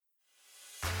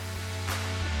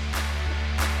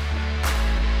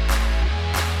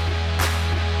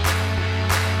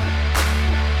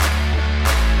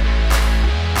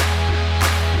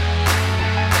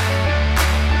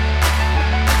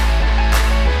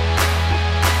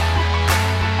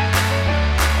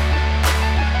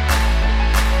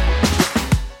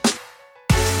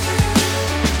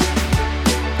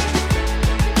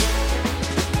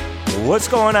What's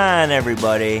going on,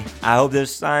 everybody? I hope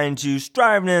this finds you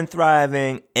striving and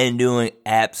thriving and doing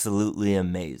absolutely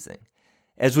amazing.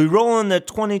 As we roll into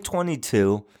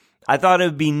 2022, I thought it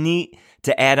would be neat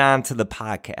to add on to the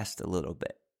podcast a little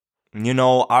bit. You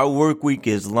know, our work week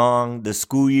is long, the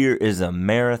school year is a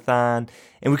marathon,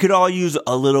 and we could all use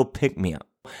a little pick-me-up.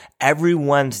 Every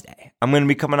Wednesday, I'm going to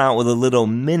be coming out with a little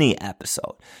mini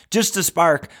episode just to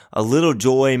spark a little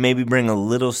joy, maybe bring a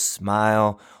little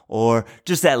smile, or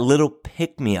just that little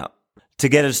pick-me-up to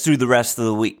get us through the rest of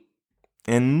the week.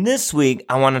 And this week,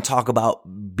 I want to talk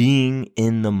about being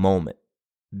in the moment,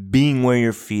 being where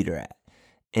your feet are at.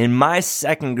 And my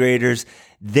second graders,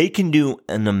 they can do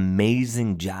an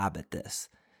amazing job at this.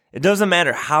 It doesn't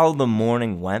matter how the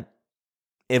morning went.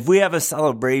 If we have a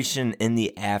celebration in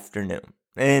the afternoon,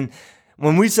 and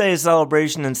when we say a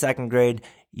celebration in second grade,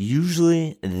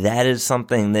 usually that is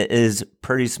something that is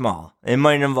pretty small. It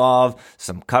might involve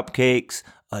some cupcakes,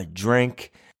 a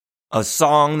drink, a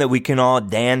song that we can all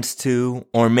dance to,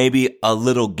 or maybe a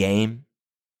little game.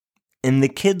 And the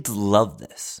kids love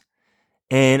this.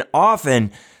 And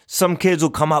often some kids will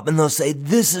come up and they'll say,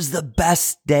 "This is the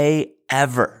best day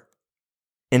ever."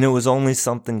 And it was only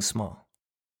something small.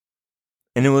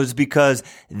 And it was because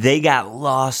they got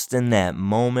lost in that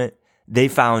moment. They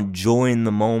found joy in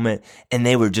the moment, and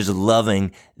they were just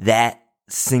loving that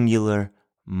singular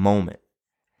moment.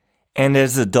 And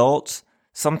as adults,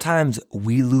 sometimes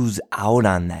we lose out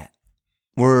on that.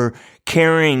 We're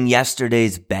carrying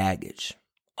yesterday's baggage,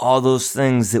 all those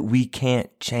things that we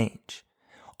can't change,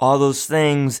 all those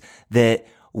things that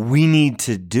we need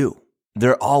to do.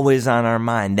 They're always on our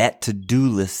mind, that to-do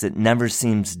list that never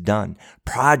seems done,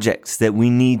 projects that we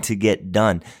need to get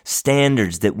done,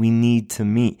 standards that we need to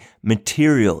meet,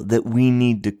 material that we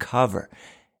need to cover.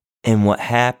 And what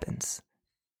happens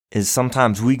is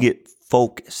sometimes we get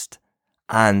focused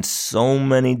on so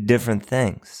many different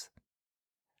things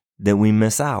that we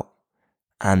miss out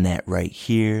on that right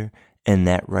here and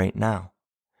that right now.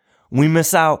 We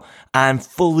miss out on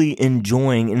fully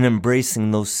enjoying and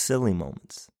embracing those silly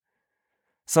moments.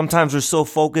 Sometimes we're so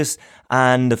focused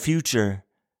on the future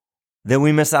that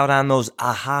we miss out on those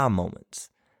aha moments.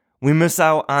 We miss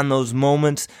out on those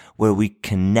moments where we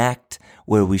connect,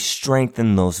 where we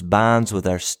strengthen those bonds with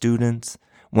our students,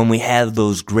 when we have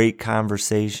those great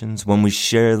conversations, when we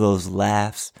share those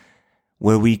laughs,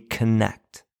 where we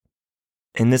connect.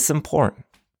 And it's important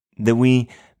that we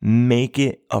make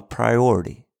it a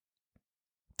priority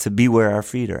to be where our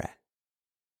feet are at,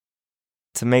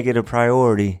 to make it a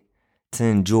priority to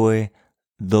enjoy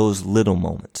those little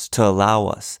moments, to allow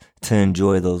us to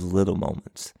enjoy those little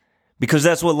moments. Because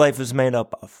that's what life is made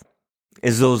up of,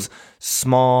 is those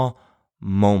small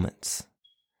moments.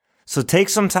 So take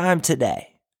some time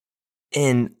today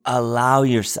and allow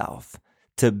yourself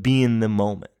to be in the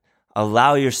moment.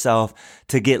 Allow yourself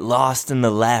to get lost in the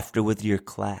laughter with your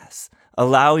class.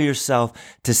 Allow yourself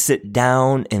to sit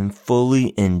down and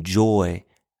fully enjoy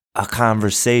a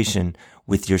conversation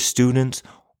with your students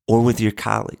or with your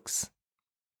colleagues.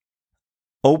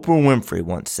 Oprah Winfrey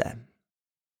once said,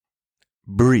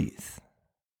 "Breathe,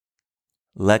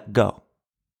 let go,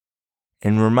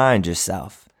 and remind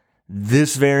yourself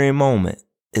this very moment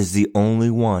is the only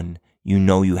one you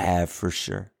know you have for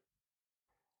sure."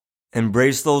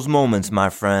 Embrace those moments, my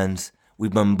friends.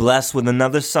 We've been blessed with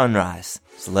another sunrise,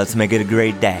 so let's make it a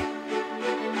great day.